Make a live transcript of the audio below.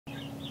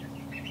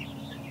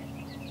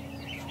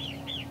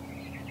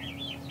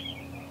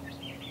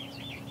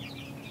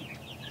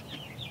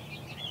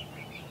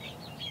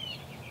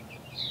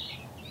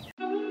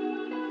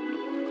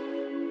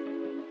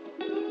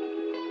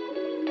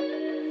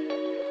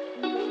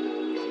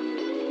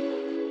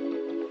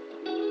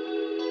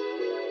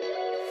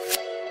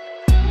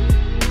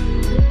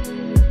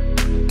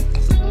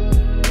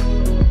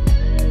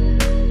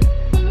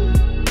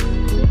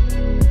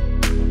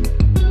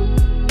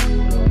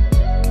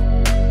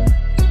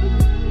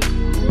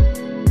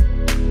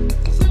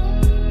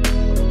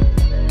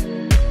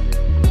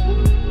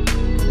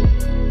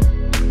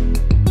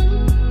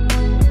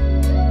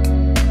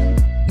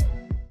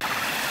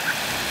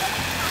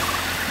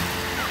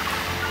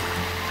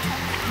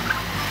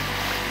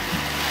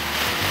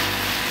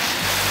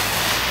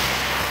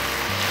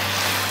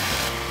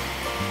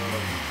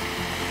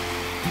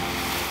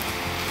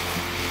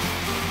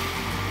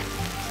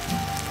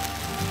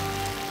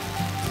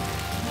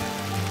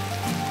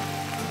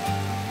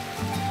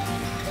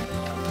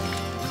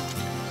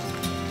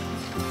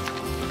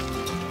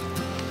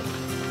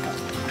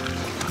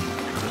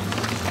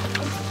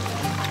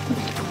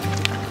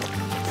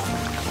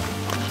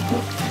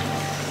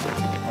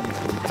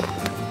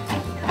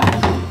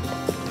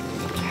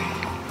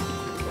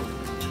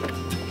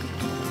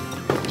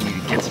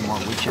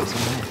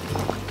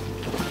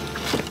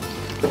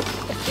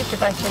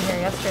back in here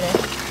yesterday.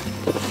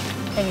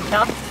 Can you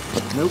tell?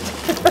 Nope.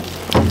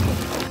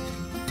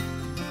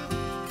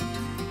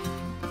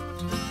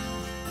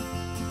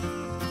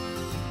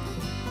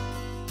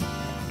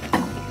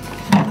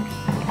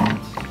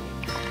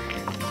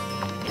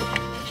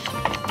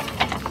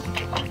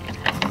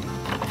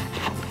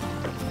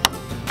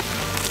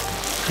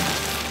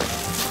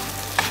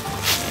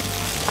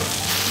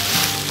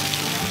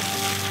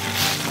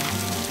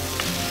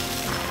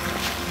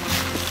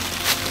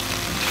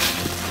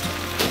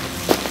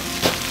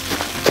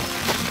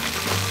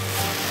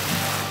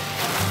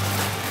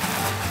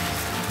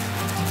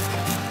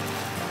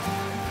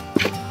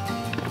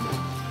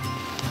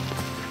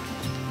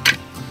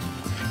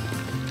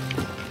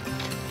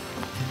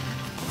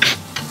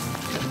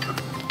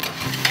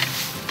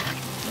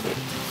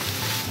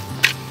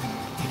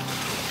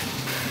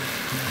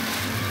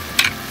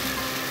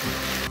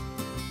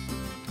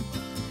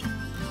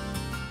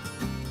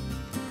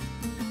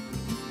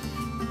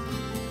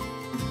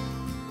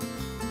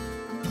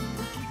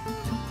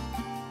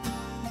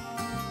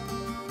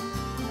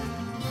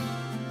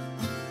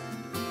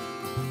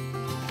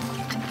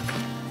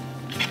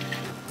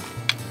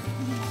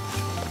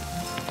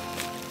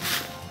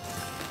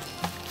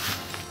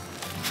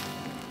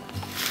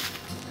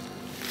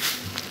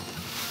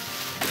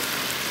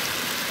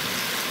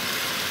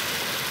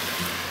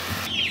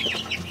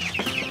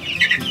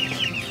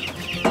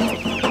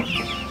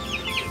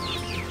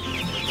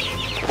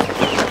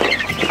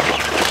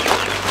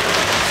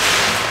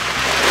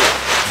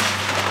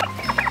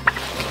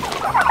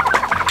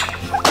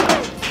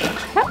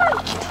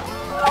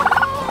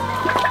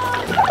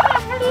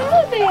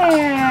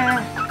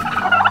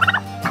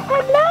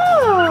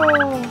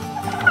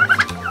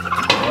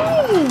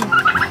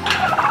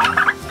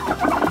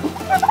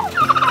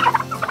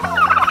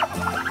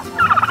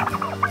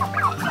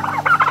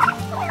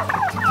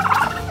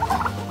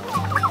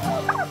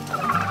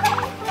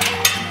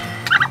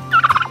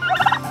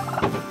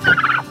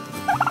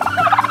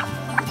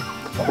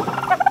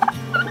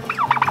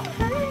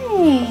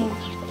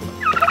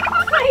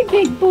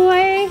 Big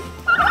boy.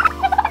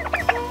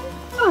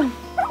 Oh,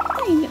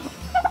 I know.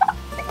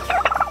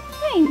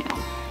 I know.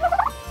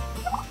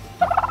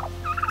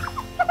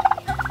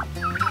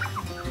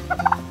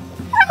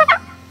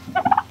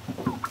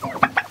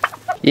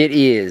 It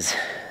is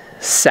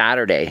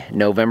Saturday,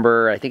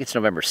 I think it's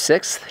November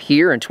 6th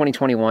here in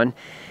 2021.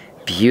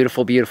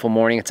 Beautiful, beautiful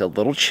morning. It's a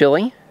little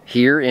chilly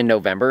here in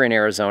November in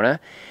Arizona.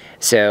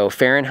 So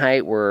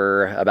Fahrenheit,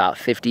 we're about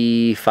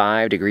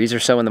 55 degrees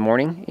or so in the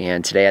morning,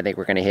 and today I think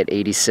we're going to hit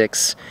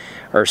 86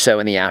 or so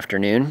in the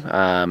afternoon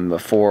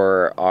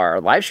for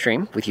our live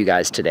stream with you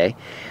guys today.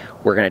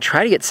 We're going to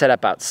try to get set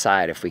up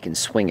outside if we can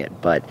swing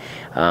it, but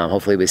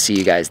hopefully we'll see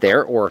you guys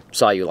there, or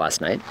saw you last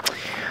night.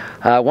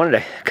 I wanted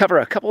to cover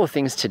a couple of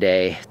things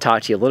today,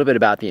 talk to you a little bit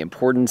about the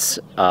importance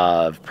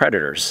of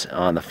predators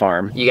on the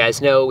farm. You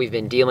guys know we've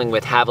been dealing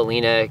with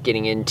javelina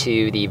getting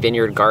into the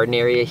vineyard garden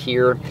area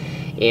here,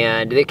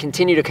 and they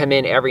continue to come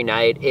in every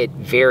night. It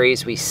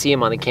varies. We see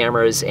them on the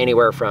cameras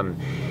anywhere from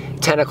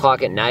 10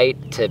 o'clock at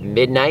night to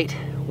midnight,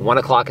 1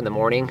 o'clock in the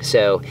morning.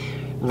 So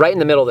right in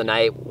the middle of the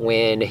night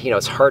when, you know,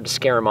 it's hard to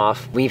scare them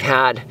off. We've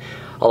had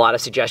a lot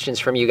of suggestions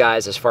from you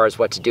guys as far as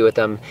what to do with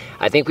them.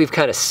 I think we've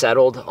kind of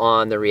settled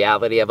on the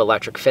reality of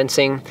electric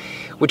fencing,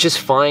 which is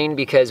fine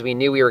because we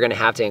knew we were going to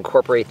have to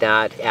incorporate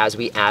that as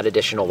we add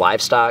additional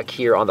livestock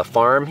here on the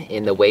farm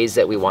in the ways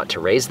that we want to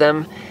raise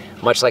them,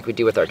 much like we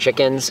do with our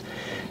chickens.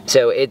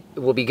 So it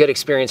will be good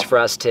experience for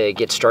us to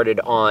get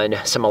started on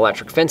some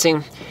electric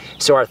fencing.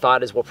 So our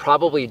thought is we'll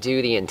probably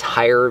do the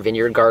entire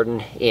vineyard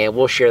garden, and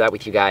we'll share that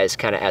with you guys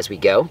kind of as we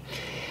go.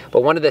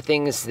 But one of the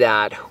things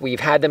that we've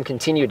had them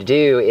continue to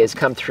do is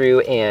come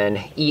through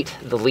and eat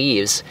the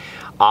leaves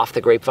off the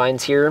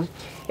grapevines here.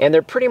 And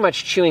they're pretty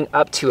much chewing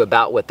up to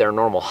about what their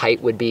normal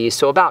height would be.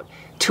 So about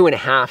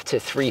 2.5 to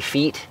 3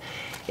 feet.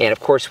 And of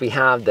course we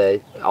have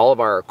all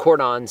of our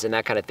cordons and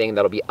that kind of thing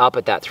that'll be up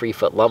at that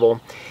 3-foot level,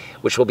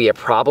 which will be a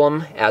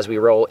problem as we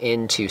roll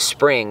into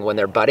spring when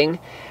they're budding.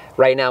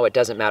 Right now it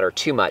doesn't matter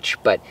too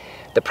much, but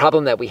the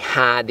problem that we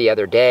had the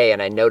other day,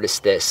 and I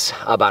noticed this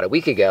about a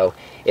week ago,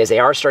 is they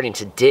are starting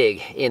to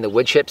dig in the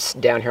wood chips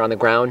down here on the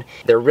ground.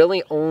 They're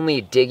really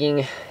only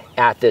digging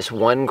at this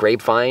one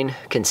grapevine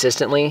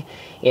consistently,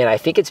 and I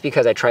think it's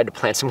because I tried to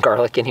plant some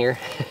garlic in here.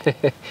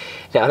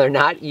 Now they're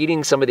not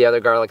eating some of the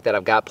other garlic that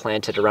I've got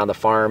planted around the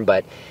farm,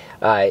 but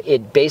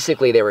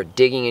basically they were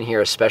digging in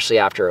here, especially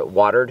after it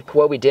watered.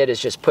 What we did is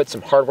just put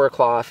some hardware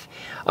cloth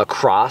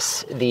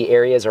across the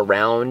areas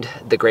around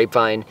the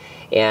grapevine,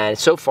 and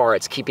so far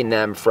it's keeping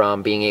them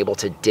from being able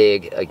to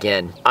dig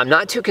again. I'm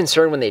not too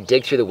concerned when they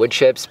dig through the wood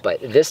chips,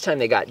 but this time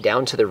they got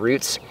down to the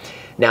roots.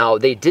 Now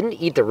they didn't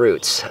eat the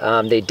roots.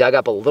 They dug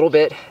up a little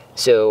bit,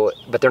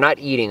 but they're not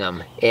eating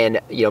them. And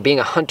you know, being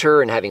a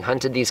hunter and having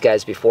hunted these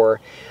guys before,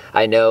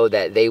 I know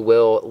that they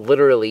will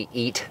literally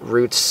eat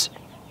roots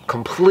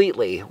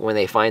completely when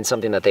they find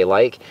something that they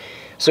like.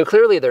 So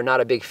clearly they're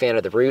not a big fan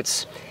of the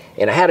roots.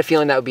 And I had a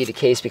feeling that would be the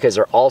case because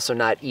they're also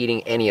not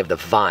eating any of the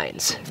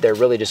vines. They're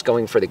really just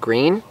going for the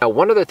green. Now,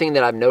 one other thing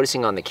that I'm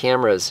noticing on the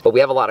cameras, but we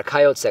have a lot of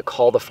coyotes that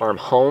call the farm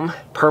home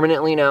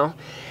permanently now.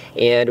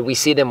 And we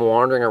see them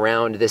wandering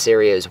around this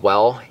area as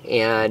well.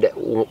 And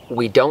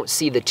we don't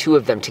see the two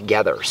of them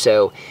together.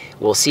 So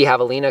we'll see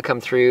javelina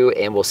come through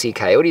and we'll see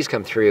coyotes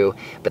come through,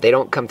 but they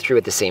don't come through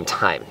at the same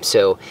time.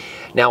 So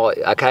now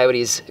a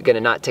coyote's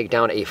gonna not take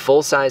down a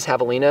full-size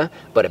javelina,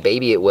 but a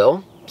baby it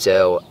will.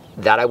 So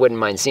that I wouldn't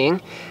mind seeing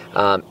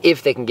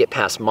if they can get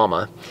past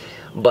mama.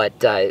 But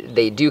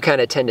they do kind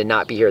of tend to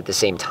not be here at the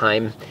same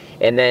time.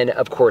 And then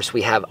of course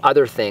we have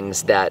other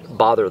things that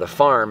bother the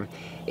farm.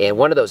 And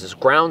one of those is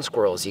ground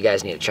squirrels. You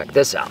guys need to check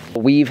this out.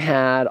 We've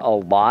had a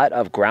lot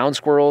of ground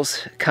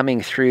squirrels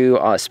coming through,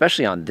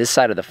 especially on this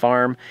side of the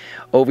farm,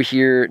 over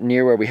here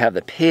near where we have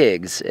the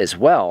pigs as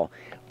well.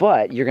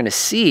 But you're gonna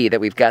see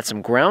that we've got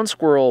some ground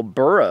squirrel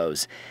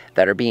burrows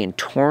that are being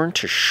torn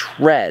to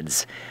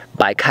shreds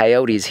by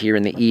coyotes here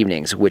in the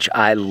evenings, which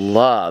I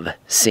love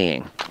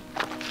seeing.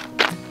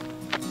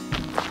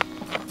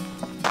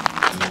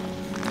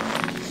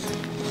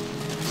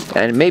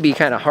 And it may be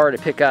kind of hard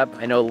to pick up.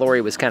 I know Lori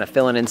was kind of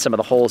filling in some of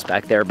the holes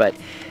back there, but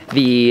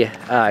the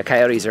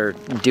coyotes are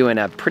doing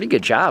a pretty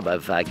good job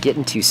of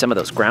getting to some of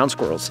those ground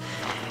squirrels.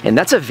 And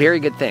that's a very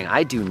good thing.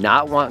 I do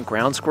not want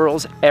ground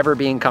squirrels ever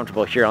being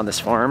comfortable here on this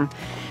farm.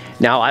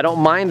 Now, I don't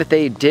mind that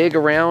they dig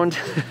around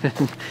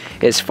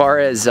as far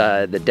as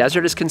the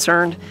desert is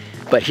concerned,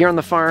 but here on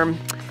the farm,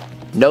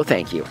 no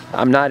thank you.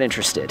 I'm not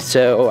interested.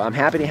 So I'm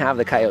happy to have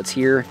the coyotes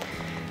here.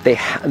 They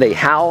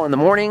howl in the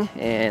morning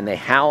and they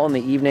howl in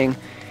the evening.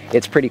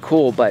 It's pretty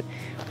cool, but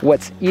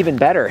what's even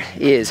better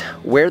is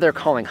where they're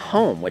calling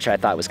home, which I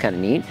thought was kind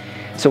of neat.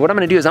 So what I'm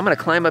gonna do is I'm gonna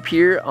climb up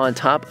here on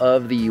top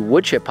of the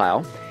wood chip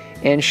pile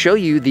and show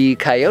you the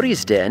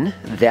coyotes den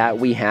that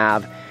we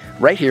have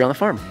right here on the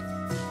farm.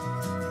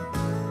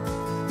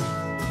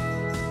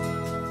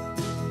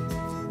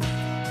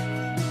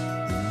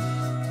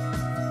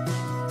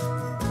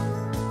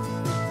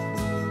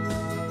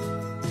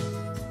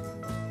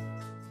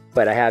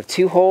 But I have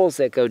two holes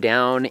that go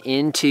down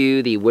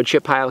into the wood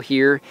chip pile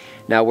here.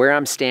 Now where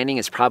I'm standing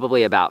is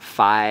probably about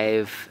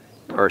 5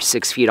 or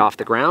 6 feet off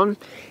the ground.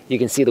 You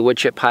can see the wood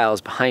chip piles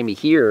behind me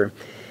here.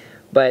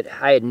 But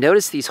I had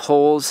noticed these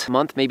holes a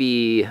month,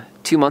 maybe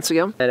 2 months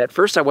ago. And at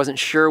first I wasn't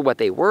sure what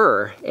they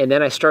were. And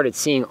then I started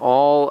seeing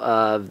all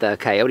of the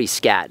coyote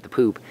scat, the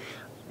poop,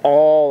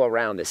 all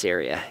around this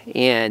area.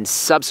 And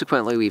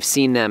subsequently we've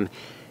seen them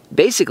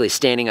basically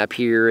standing up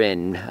here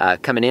and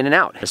coming in and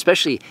out,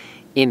 especially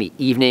in the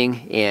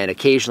evening and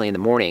occasionally in the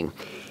morning.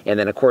 And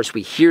then of course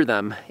we hear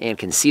them and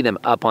can see them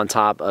up on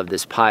top of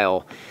this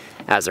pile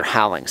as they're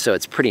howling. So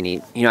it's pretty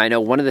neat. You know, I know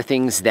one of the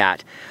things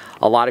that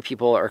a lot of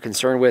people are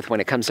concerned with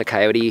when it comes to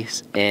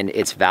coyotes, and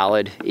it's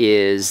valid,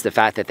 is the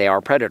fact that they are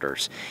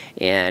predators.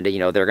 And you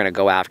know, they're gonna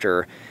go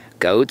after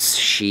goats,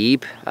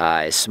 sheep,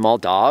 small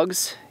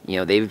dogs.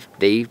 You know,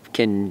 they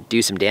can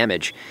do some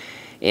damage.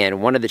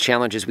 And one of the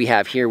challenges we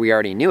have here, we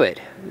already knew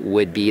it,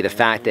 would be the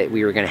fact that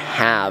we were gonna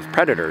have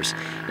predators.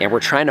 And we're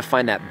trying to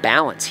find that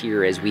balance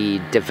here as we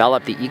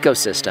develop the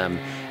ecosystem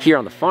here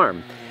on the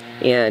farm.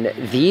 And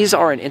these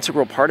are an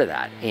integral part of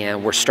that.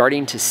 And we're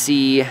starting to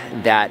see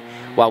that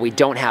while we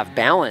don't have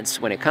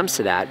balance when it comes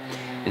to that,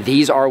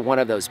 these are one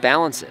of those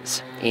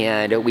balances.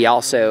 And we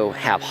also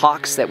have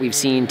hawks that we've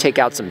seen take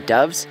out some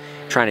doves,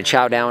 trying to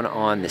chow down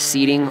on the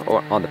seeding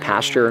or on the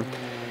pasture.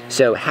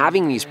 So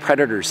having these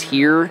predators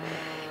here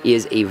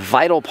is a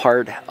vital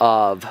part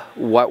of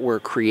what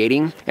we're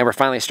creating, and we're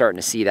finally starting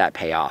to see that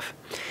pay off.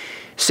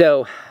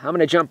 So I'm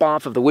gonna jump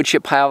off of the wood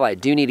chip pile. I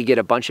do need to get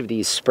a bunch of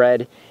these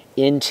spread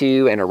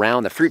into and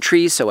around the fruit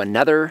trees. So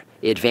another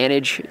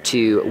advantage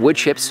to wood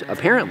chips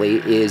apparently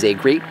is a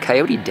great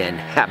coyote den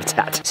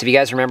habitat. So if you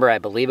guys remember, I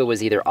believe it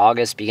was either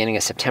August, beginning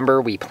of September,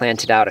 we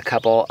planted out a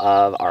couple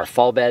of our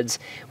fall beds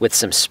with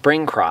some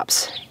spring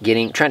crops,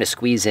 trying to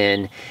squeeze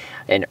in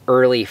an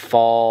early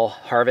fall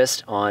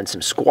harvest on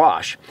some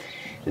squash.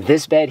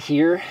 This bed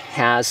here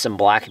has some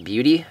black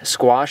beauty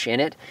squash in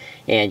it,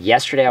 and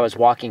yesterday I was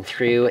walking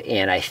through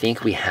and I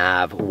think we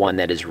have one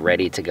that is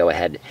ready to go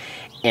ahead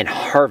and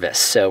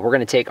harvest. So we're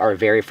gonna take our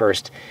very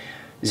first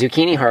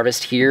zucchini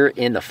harvest here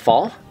in the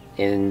fall,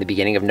 in the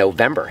beginning of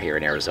November here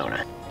in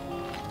Arizona.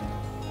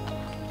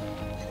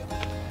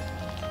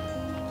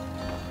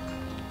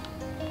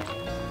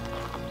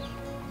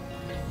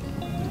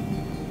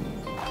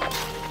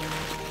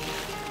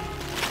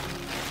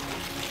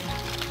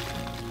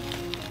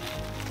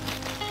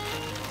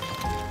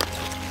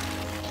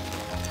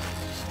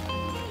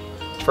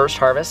 First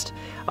harvest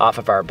off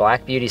of our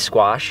black beauty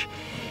squash.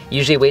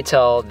 Usually wait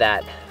till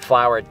that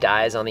flower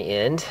dies on the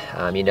end.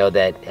 You know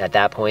that at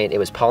that point it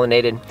was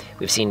pollinated.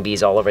 We've seen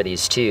bees all over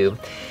these too,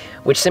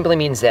 which simply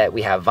means that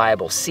we have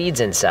viable seeds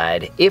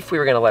inside if we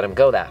were gonna let them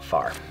go that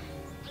far.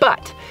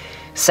 But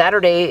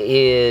Saturday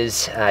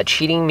is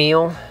cheating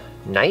meal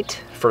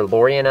night for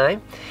Lori and I,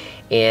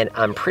 and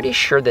I'm pretty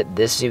sure that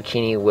this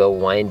zucchini will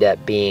wind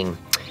up being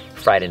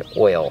fried in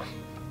oil.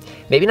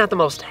 Maybe not the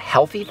most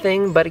healthy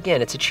thing, but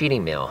again, it's a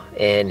cheating meal.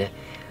 And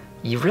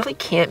you really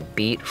can't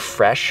beat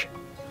fresh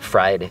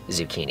fried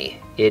zucchini.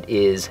 It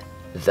is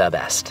the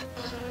best.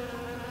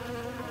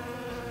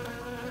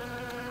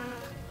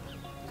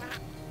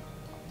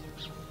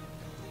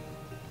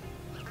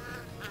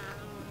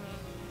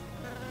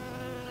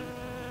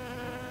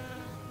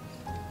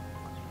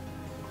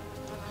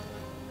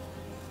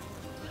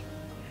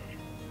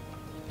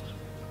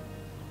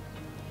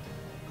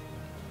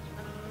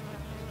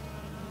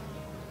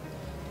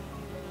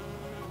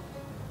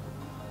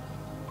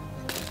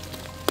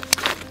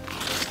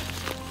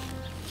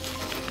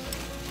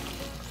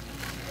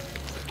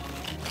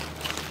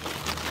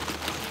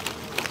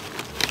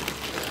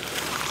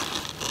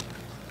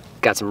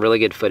 Got some really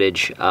good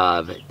footage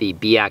of the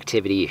bee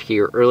activity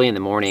here early in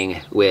the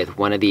morning with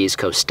one of these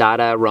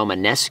Costata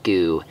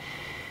Romanescu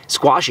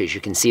squashes.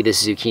 You can see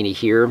this zucchini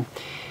here.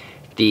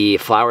 The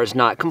flower is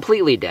not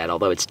completely dead,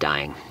 although it's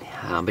dying.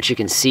 But you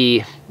can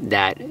see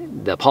that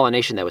the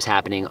pollination that was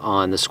happening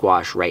on the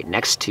squash right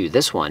next to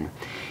this one,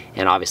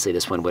 and obviously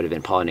this one would have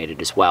been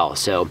pollinated as well.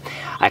 So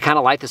I kind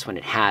of like this one.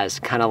 It has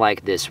kind of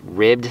like this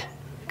ribbed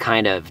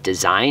kind of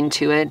design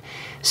to it.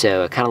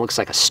 So it kind of looks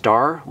like a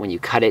star when you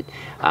cut it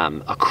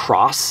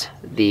across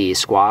the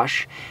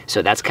squash.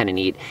 So that's kind of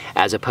neat,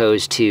 as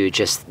opposed to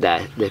just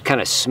the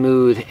kind of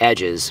smooth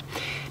edges.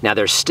 Now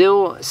there's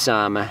still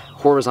some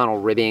horizontal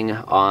ribbing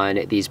on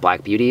these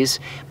black beauties,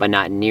 but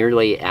not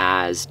nearly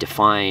as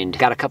defined.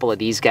 Got a couple of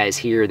these guys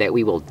here that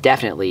we will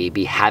definitely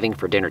be having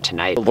for dinner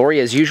tonight. Lori,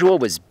 as usual,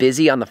 was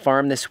busy on the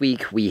farm this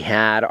week. We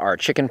had our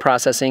chicken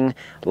processing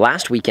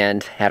last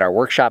weekend, had our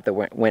workshop that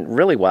went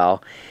really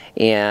well,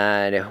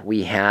 and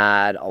we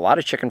had a lot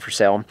of chicken for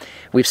sale.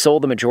 We've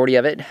sold the majority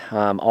of it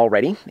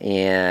already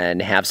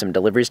and have some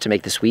deliveries to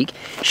make this week.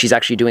 She's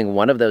actually doing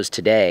one of those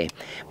today,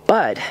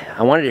 but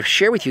I wanted to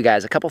share with you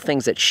guys a couple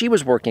things that she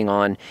was working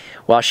on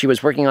while she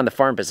was working on the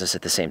farm business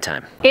at the same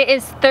time. It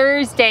is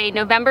Thursday,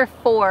 November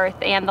 4th,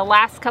 and the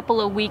last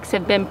couple of weeks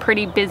have been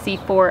pretty busy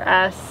for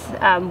us.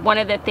 One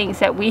of the things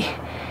that we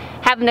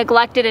have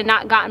neglected and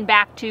not gotten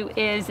back to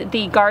is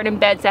the garden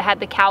beds that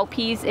had the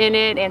cowpeas in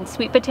it and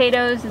sweet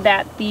potatoes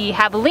that the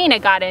javelina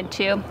got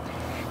into.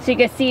 So you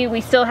can see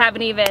we still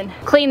haven't even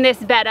cleaned this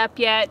bed up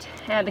yet.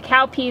 The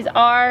cowpeas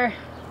are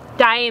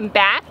dying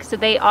back, so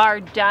they are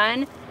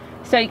done.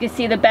 So you can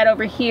see the bed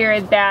over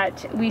here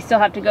that we still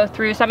have to go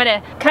through. So I'm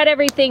gonna cut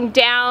everything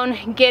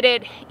down, get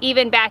it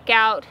even back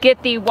out,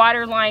 get the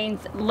water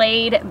lines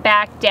laid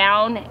back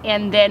down,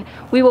 and then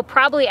we will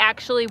probably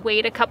actually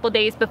wait a couple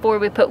days before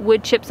we put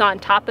wood chips on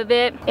top of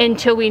it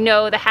until we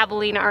know the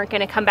javelina aren't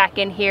gonna come back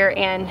in here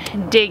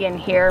and dig in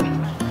here.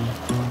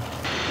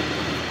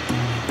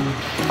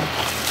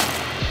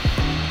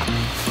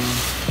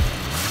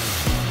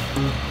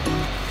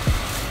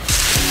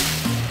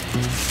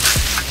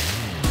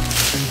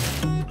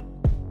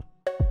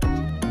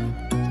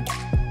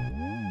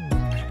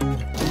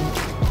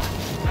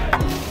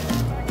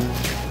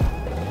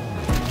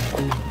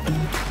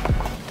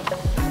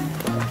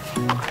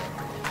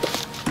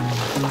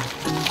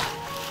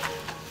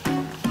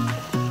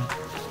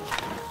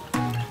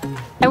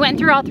 I went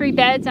through all 3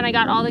 beds and I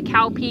got all the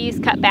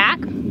cowpeas cut back.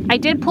 I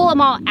did pull them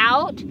all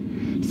out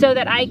so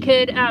that I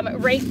could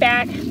rake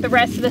back the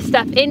rest of the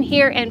stuff in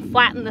here and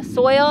flatten the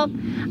soil.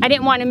 I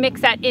didn't want to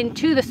mix that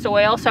into the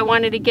soil, so I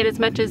wanted to get as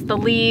much as the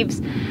leaves,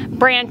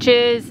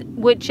 branches,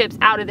 wood chips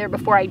out of there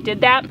before I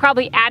did that.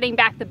 Probably adding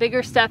back the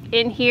bigger stuff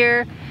in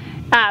here,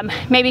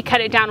 maybe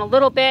cut it down a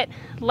little bit,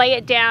 lay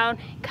it down,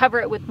 cover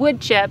it with wood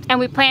chips, and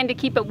we plan to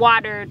keep it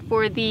watered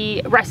for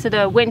the rest of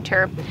the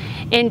winter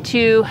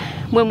into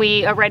when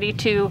we are ready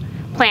to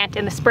plant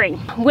in the spring.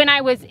 When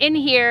I was in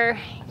here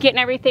getting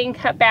everything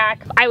cut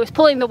back, I was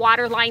pulling the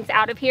water lines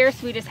out of here,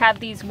 so we just have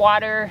these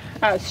water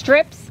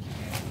strips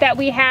that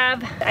we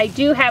have. I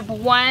do have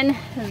one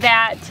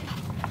that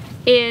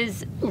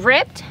is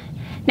ripped.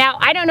 Now,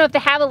 I don't know if the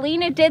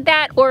javelina did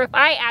that or if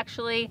I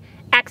actually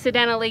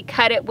accidentally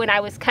cut it when I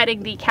was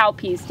cutting the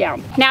cowpeas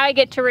down. Now I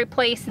get to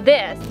replace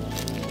this.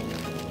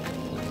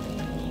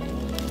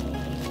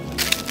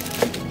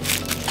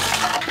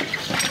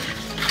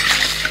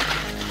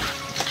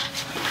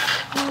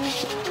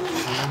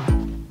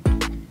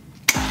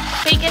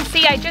 So you can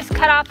see I just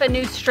cut off a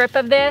new strip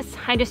of this.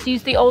 I just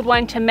used the old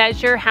one to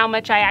measure how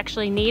much I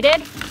actually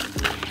needed.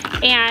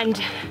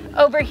 And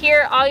over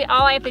here,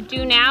 all I have to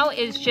do now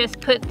is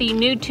just put the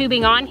new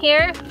tubing on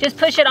here. Just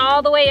push it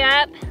all the way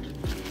up.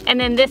 And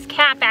then this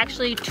cap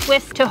actually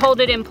twists to hold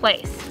it in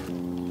place.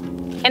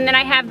 And then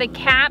I have the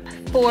cap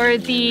for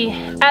the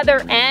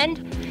other end,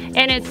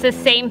 and it's the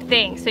same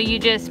thing. So you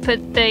just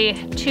put the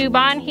tube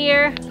on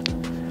here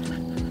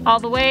all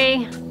the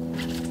way,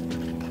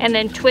 and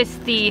then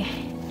twist the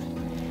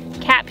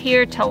cap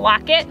here to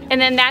lock it, and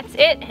then that's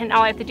it. And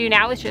all I have to do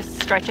now is just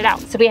stretch it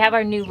out. So we have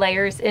our new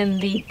layers in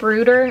the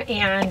brooder,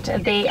 and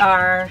they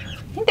are,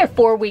 I think they're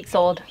 4 weeks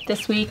old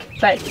this week,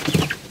 but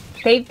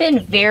they've been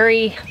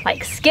very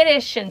like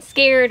skittish and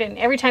scared, and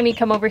every time you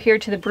come over here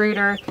to the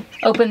brooder,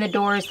 open the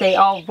doors, they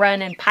all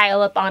run and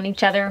pile up on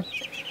each other.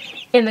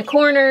 in the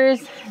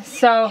corners.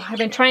 So I've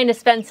been trying to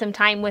spend some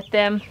time with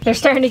them. They're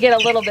starting to get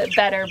a little bit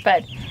better,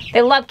 but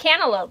they love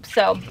cantaloupe.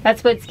 So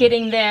that's what's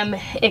getting them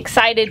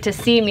excited to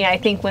see me, I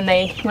think, when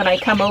I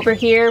come over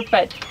here.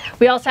 But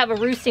we also have a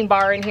roosting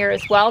bar in here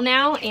as well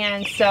now.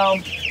 And so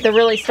they're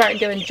really starting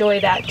to enjoy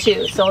that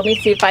too. So let me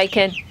see if I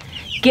can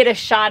get a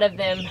shot of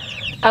them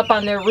up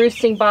on their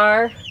roosting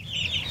bar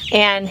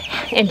and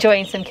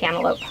enjoying some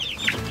cantaloupe.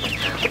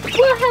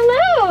 Well,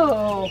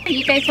 hello.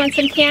 You guys want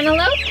some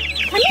cantaloupe?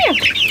 Come here.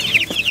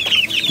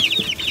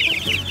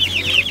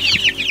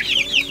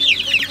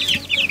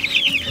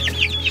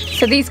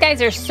 So these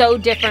guys are so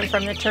different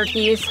from the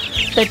turkeys.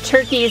 The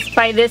turkeys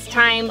by this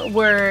time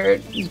were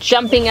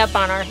jumping up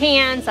on our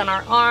hands, on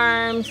our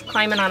arms,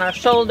 climbing on our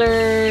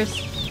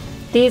shoulders.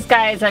 These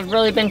guys, I've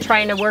really been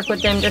trying to work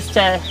with them just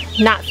to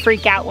not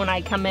freak out when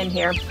I come in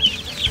here.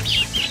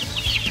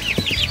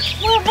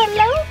 Well,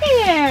 hello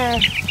there.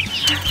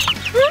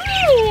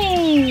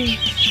 Hi.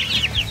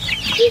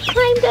 You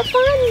climbed up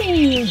on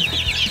me.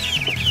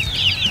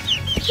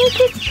 Look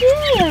at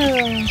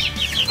you.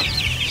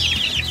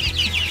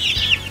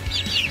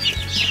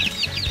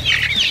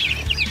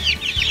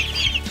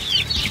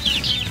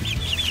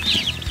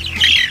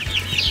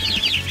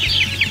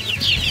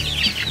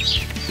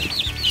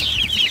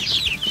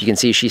 You can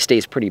see she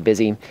stays pretty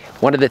busy.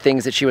 One of the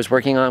things that she was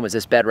working on was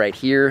this bed right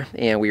here,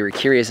 and we were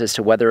curious as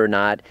to whether or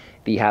not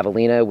the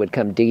javelina would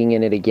come digging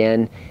in it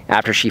again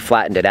after she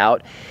flattened it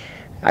out.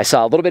 I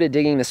saw a little bit of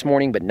digging this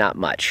morning, but not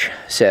much.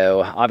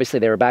 So obviously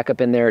they were back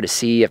up in there to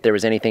see if there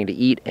was anything to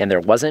eat, and there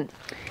wasn't.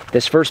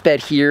 This first bed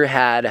here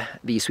had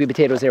the sweet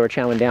potatoes they were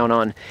chowing down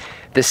on.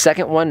 The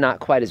second one, not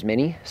quite as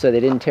many, so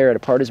they didn't tear it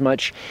apart as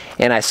much.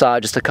 And I saw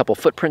just a couple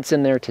footprints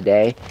in there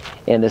today.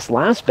 And this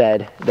last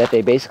bed that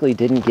they basically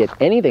didn't get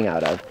anything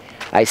out of,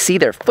 I see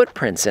their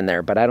footprints in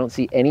there, but I don't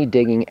see any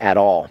digging at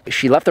all.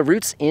 She left the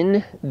roots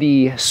in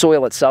the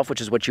soil itself,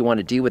 which is what you want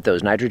to do with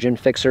those nitrogen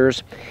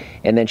fixers.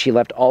 And then she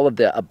left all of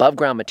the above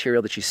ground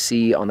material that you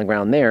see on the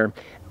ground there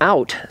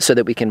out so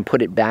that we can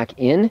put it back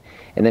in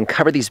and then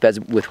cover these beds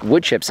with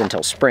wood chips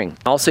until spring.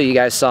 Also, you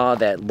guys saw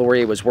that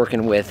Lori was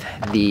working with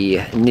the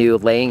new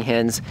laying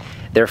hens.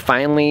 They're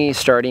finally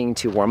starting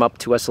to warm up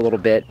to us a little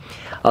bit.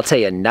 I'll tell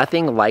you,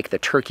 nothing like the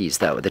turkeys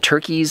though. The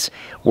turkeys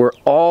were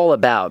all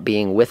about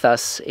being with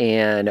us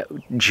and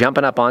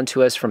jumping up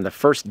onto us from the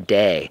first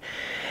day.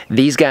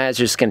 These guys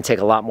are just gonna take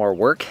a lot more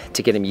work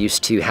to get them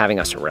used to having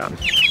us around.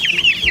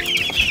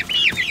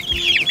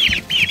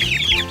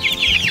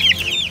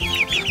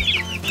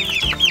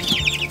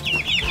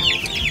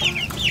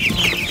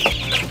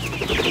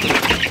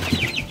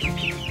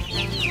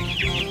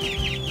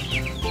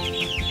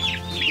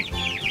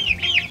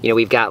 You know,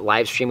 we've got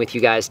live stream with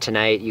you guys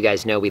tonight. You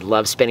guys know we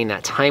love spending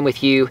that time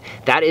with you.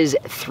 That is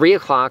 3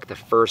 o'clock, the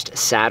first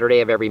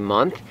Saturday of every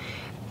month.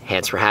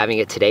 Hence, we're having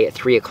it today at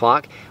 3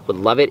 o'clock. Would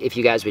love it if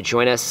you guys would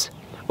join us.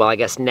 Well, I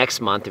guess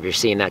next month if you're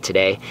seeing that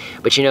today.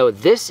 But you know,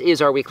 this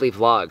is our weekly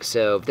vlog.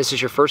 So if this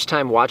is your first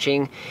time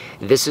watching,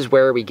 this is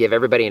where we give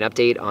everybody an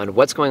update on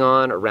what's going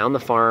on around the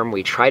farm.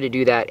 We try to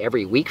do that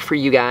every week for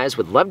you guys.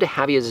 Would love to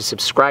have you as a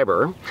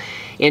subscriber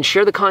and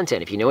share the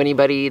content. If you know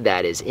anybody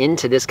that is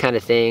into this kind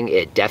of thing,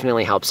 it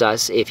definitely helps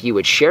us if you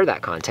would share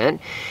that content.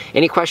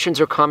 Any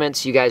questions or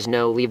comments, you guys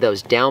know, leave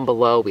those down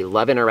below. We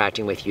love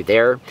interacting with you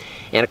there.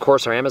 And of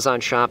course, our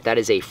Amazon shop, that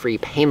is a free,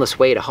 painless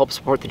way to help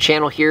support the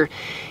channel here.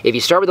 If you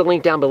start with the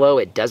link down below,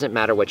 it doesn't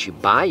matter what you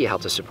buy, you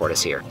help to support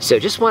us here. So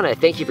just want to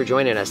thank you for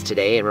joining us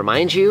today and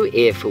remind you,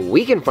 if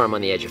we can farm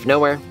on the edge of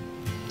nowhere,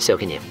 so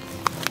can you.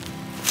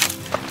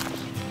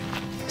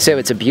 So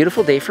it's a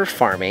beautiful day for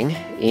farming,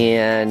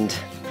 and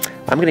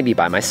I'm gonna be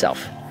by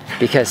myself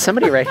because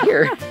somebody right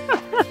here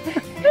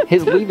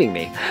is leaving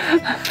me.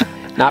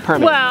 Not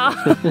permanently.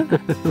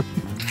 Well,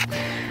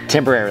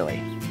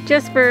 temporarily.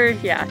 Just for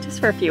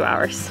a few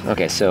hours.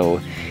 Okay,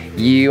 so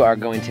you are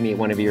going to meet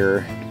one of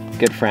your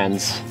good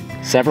friends,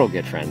 several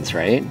good friends,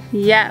 right?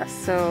 Yes,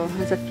 so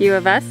there's a few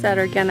of us that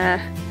are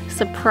gonna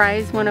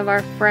surprise one of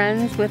our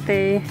friends with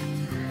a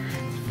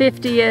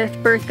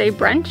 50th birthday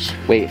brunch.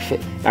 Wait,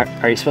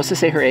 are you supposed to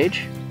say her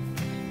age?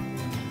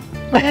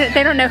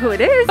 They don't know who it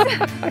is.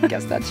 I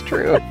guess that's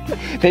true.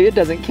 Maybe it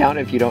doesn't count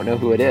if you don't know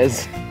who it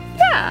is.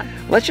 Yeah.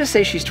 Let's just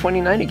say she's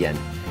 29 again.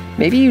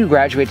 Maybe you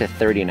graduate to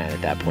 39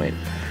 at that point.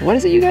 What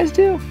is it you guys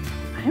do?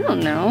 I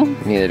don't know.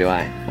 Neither do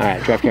I. All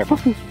right, drive careful.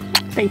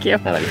 Thank you.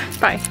 I love you.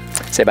 Bye.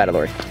 Say bye to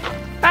Lori.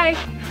 Bye.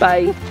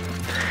 Bye.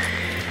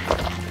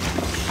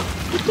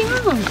 Get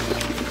down.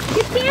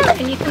 Get down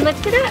and you can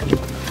lift it up.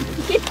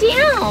 Get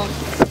down.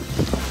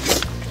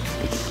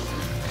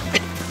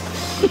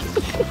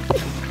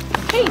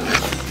 Hey,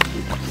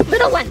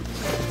 little one.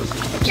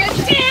 Get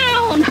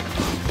down.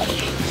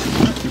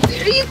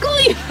 There you go.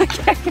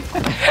 Okay.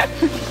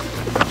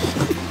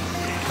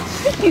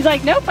 He's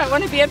like, nope, I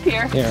want to be up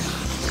here. Here.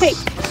 Hey,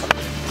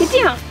 get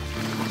down.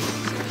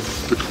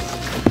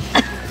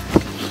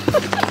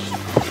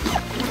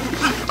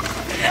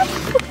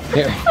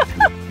 Here.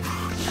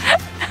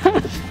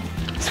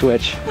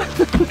 Switch.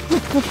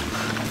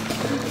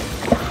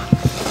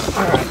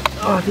 All right,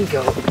 off you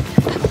go.